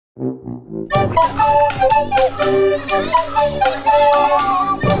No.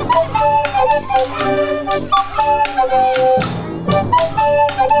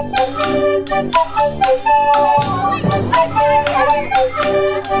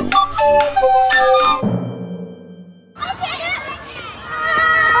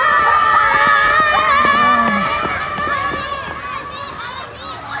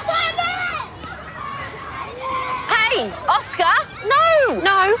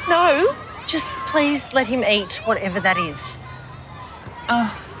 Just please let him eat whatever that is.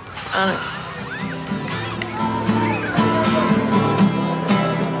 Oh,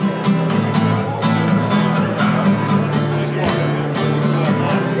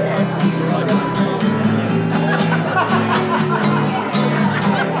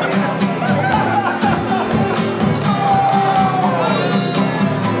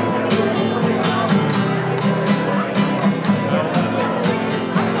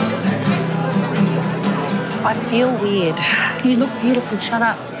 I feel weird. You look beautiful, shut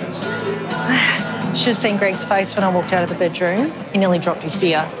up. Should have seen Greg's face when I walked out of the bedroom. He nearly dropped his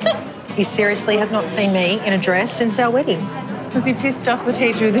beer. He seriously has not seen me in a dress since our wedding. Was he pissed off the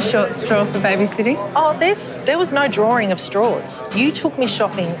teacher with the short straw for babysitting? Oh, there was no drawing of straws. You took me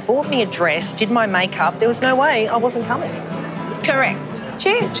shopping, bought me a dress, did my makeup. There was no way I wasn't coming. Correct.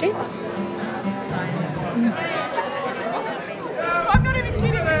 Cheers. I'm not even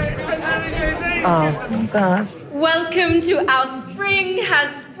kidding. Oh, God. Welcome to our Spring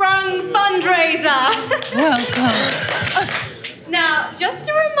Has Sprung fundraiser. Welcome. Now, just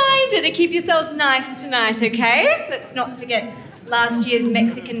a reminder to keep yourselves nice tonight, okay? Let's not forget last year's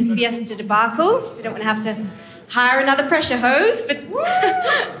Mexican fiesta debacle. We don't want to have to hire another pressure hose, but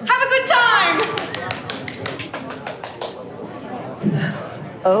have a good time.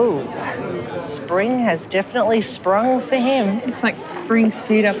 Oh, spring has definitely sprung for him. It's like spring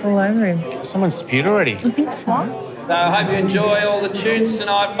spewed up all over him. Someone spewed already. I think so. So I hope you enjoy all the tunes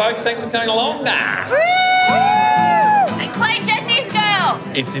tonight, folks. Thanks for coming along. And play Jessie's Girl.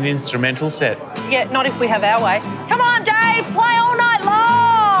 It's an instrumental set. Yeah, not if we have our way. Come on, Dave, play all night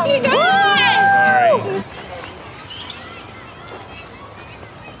long! You guys! Sorry.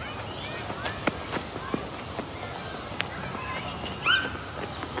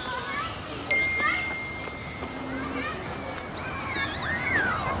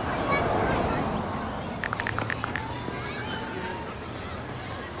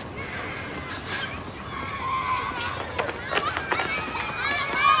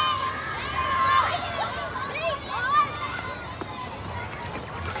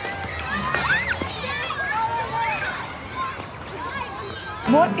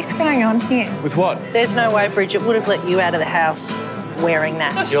 What is going on here? With what? There's no way Bridget would have let you out of the house wearing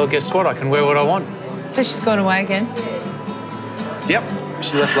that. Well, guess what? I can wear what I want. So she's gone away again? Yep,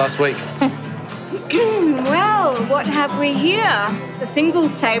 she left last week. Well, what have we here? The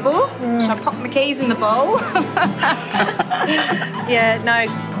singles table. Shall I pop my keys in the bowl? Yeah, no,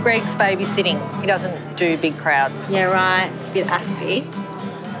 Greg's babysitting. He doesn't do big crowds. Yeah, right. It's a bit aspy.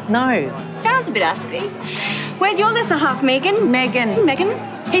 No. Sounds a bit aspy. Where's your lesser half, Megan? Megan. Megan?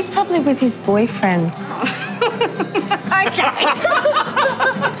 He's probably with his boyfriend. Okay.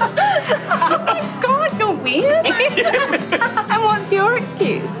 Oh my God, you're weird. And what's your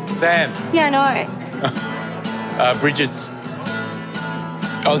excuse? Sam. Yeah, I know. Bridget's...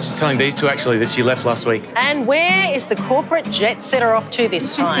 I was just telling these two, actually, that she left last week. And where is the corporate jet setter off to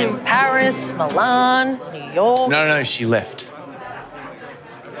this time? Paris, Milan, New York? No, she left.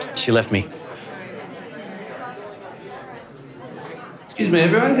 She left me. Excuse me,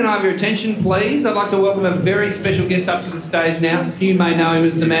 everyone. Can I have your attention, please? I'd like to welcome a very special guest up to the stage now. You may know him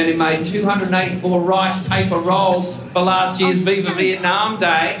as the man who made 284 rice paper rolls for last year's Viva Vietnam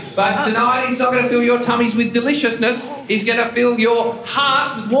Day. But tonight he's not going to fill your tummies with deliciousness. He's going to fill your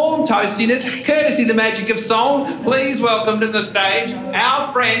hearts with warm toastiness, courtesy of the magic of song. Please welcome to the stage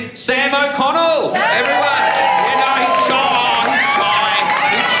our friend Sam O'Connell. Everyone, you know he's shy.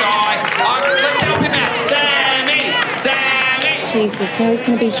 He's shy. Let's help him out. Sammy. Jesus, now he's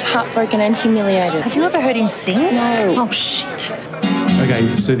going to be heartbroken and humiliated. Have you ever heard him sing? No. Oh, shit.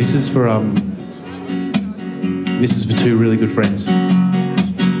 Okay, so this is for two really good friends.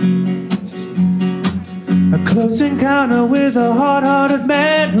 A close encounter with a hard-hearted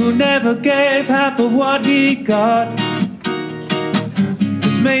man who never gave half of what he got.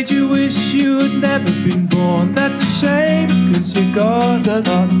 It's made you wish you had never been born. That's a shame, because you got a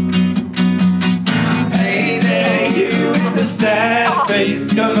lot. Hey there, you with the sad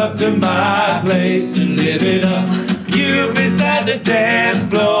face, come up to my place and live it up. You beside the dance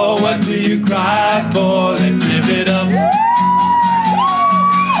floor, what do you cry for? Let's live it up.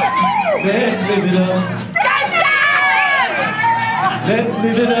 Let's live it up. Let's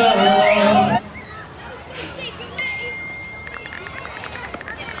live it up.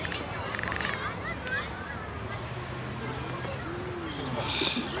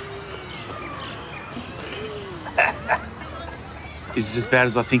 Is it as bad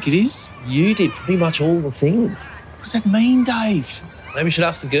as I think it is? You did pretty much all the things. What does that mean, Dave? Maybe we should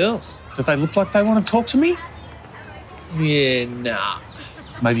ask the girls. Do they look like they want to talk to me? Yeah, nah.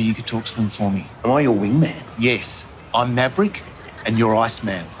 Maybe you could talk to them for me. Am I your wingman? Yes, I'm Maverick and you're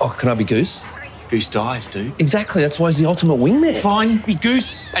Iceman. Oh, can I be Goose? Goose dies, dude. Exactly, that's why he's the ultimate wingman. Fine, be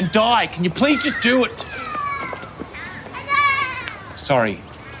Goose and die. Can you please just do it? Sorry.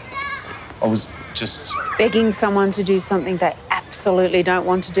 I was just... Begging someone to do something they absolutely don't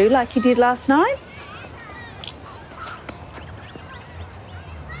want to do, like you did last night?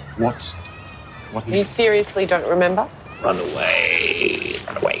 What? You seriously don't remember? Run away.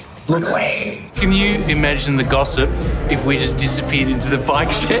 Run away. Run away. Can you imagine the gossip if we just disappeared into the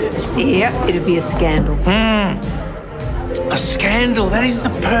bike sheds? Yeah, it'd be a scandal. A scandal. That is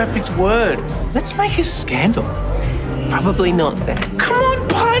the perfect word. Let's make a scandal. Probably not, Sam. Come on,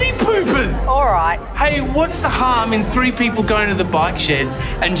 party poopers! All right. Hey, what's the harm in 3 people going to the bike sheds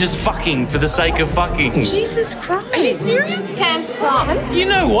and just fucking for the sake of fucking? Jesus Christ. Are you serious? Sam, stop. You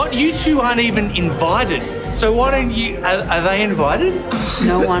know what? You two aren't even invited. So why don't you... Are they invited?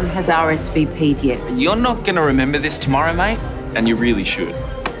 No one has RSVP'd yet. You're not going to remember this tomorrow, mate, and you really should.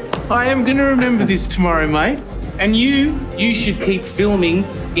 I am going to remember this tomorrow, mate. And you should keep filming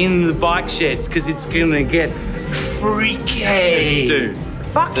in the bike sheds because it's going to get freaky. Dude.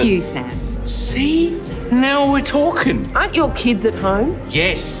 Fuck you, Sam. See? Now we're talking. Aren't your kids at home?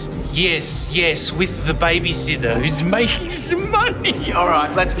 Yes, with the babysitter who's making some money. All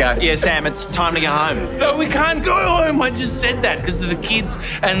right, let's go. Yeah, Sam, it's time to go home. No, we can't go home. I just said that because of the kids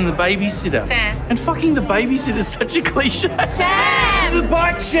and the babysitter. Sam. And fucking the babysitter's such a cliche. Sam! The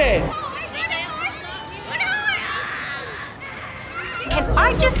bike shed. Can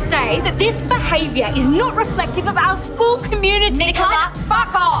I just say that this behaviour is not reflective of our school community? Nicola,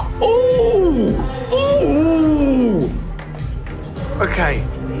 fuck off! Ooh! Okay.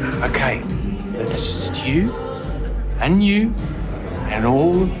 It's just you and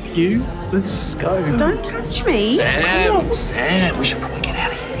all of you. Let's just go. Don't touch me. Sam, we should probably get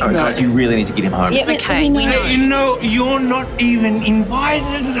out of here. Oh, sorry, you really need to get him home. Yeah, okay, we know. You know, you're not even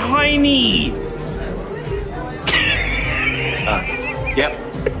invited, Heiny. Yep.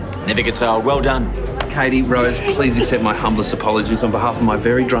 Never gets old. Well done. Katie, Rose, please accept my humblest apologies on behalf of my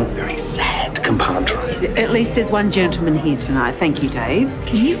very drunk, very sad compadre. At least there's one gentleman here tonight. Thank you, Dave.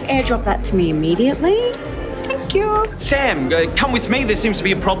 Can you airdrop that to me immediately? Thank you. Sam, come with me. There seems to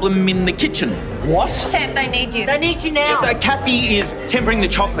be a problem in the kitchen. What? Sam, they need you. They need you now. Kathy is tempering the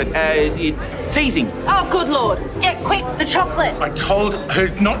chocolate. It's seizing. Oh, good Lord. Get quick, the chocolate. I told her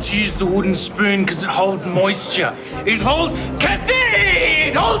not to use the wooden spoon because it holds moisture. Kathy!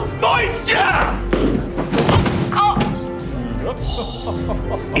 It holds moisture!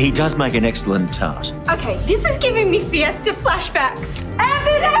 He does make an excellent tart. Okay, this is giving me Fiesta flashbacks.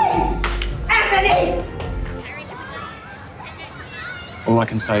 Anthony! All I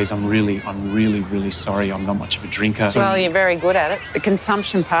can say is I'm really sorry. I'm not much of a drinker. Well, you're very good at it. The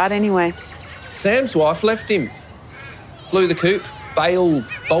consumption part, anyway. Sam's wife left him. Flew the coop, bail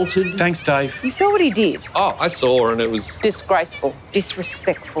bolted. Thanks, Dave. You saw what he did. Oh, I saw her and it was... Disgraceful.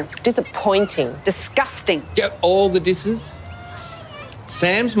 Disrespectful. Disappointing. Disgusting. Get all the disses.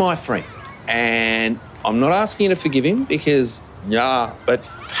 Sam's my friend, and I'm not asking you to forgive him because, but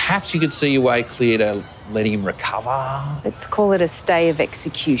perhaps you could see your way clear to letting him recover. Let's call it a stay of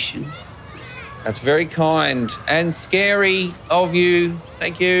execution. That's very kind and scary of you.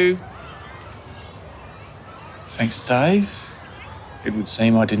 Thank you. Thanks, Dave. It would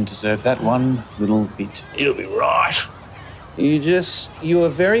seem I didn't deserve that one little bit. It'll be right. You are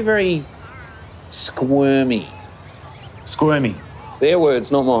very, very squirmy. Squirmy. Their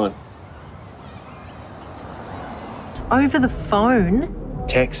words, not mine. Over the phone?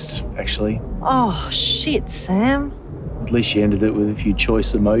 Text, actually. Oh, shit, Sam. At least she ended it with a few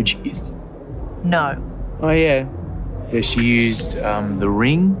choice emojis. No. Oh, yeah. Yeah, she used the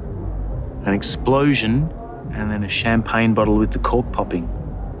ring, an explosion, and then a champagne bottle with the cork popping.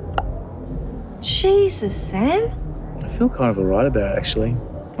 Jesus, Sam. I feel kind of all right about it, actually.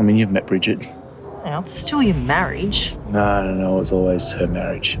 I mean, you've met Bridget. Well, it's still your marriage. No, it was always her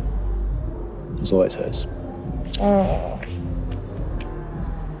marriage. It was always hers. Oh.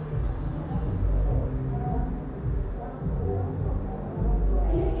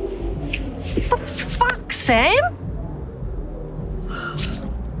 What the fuck, Sam?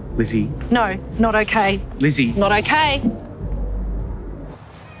 Lizzie. No, not okay. Lizzie. Not okay.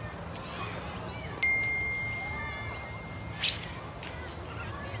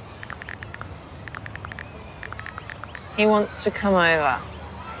 He wants to come over.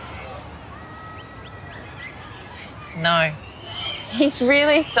 No. He's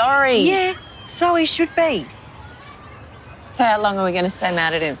really sorry. Yeah, so he should be. So how long are we going to stay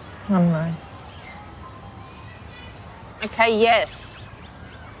mad at him? I don't know. Okay, yes.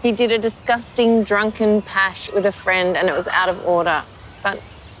 He did a disgusting drunken pash with a friend and it was out of order. But...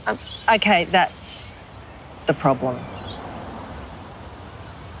 Okay, that's the problem.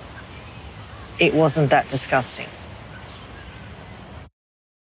 It wasn't that disgusting.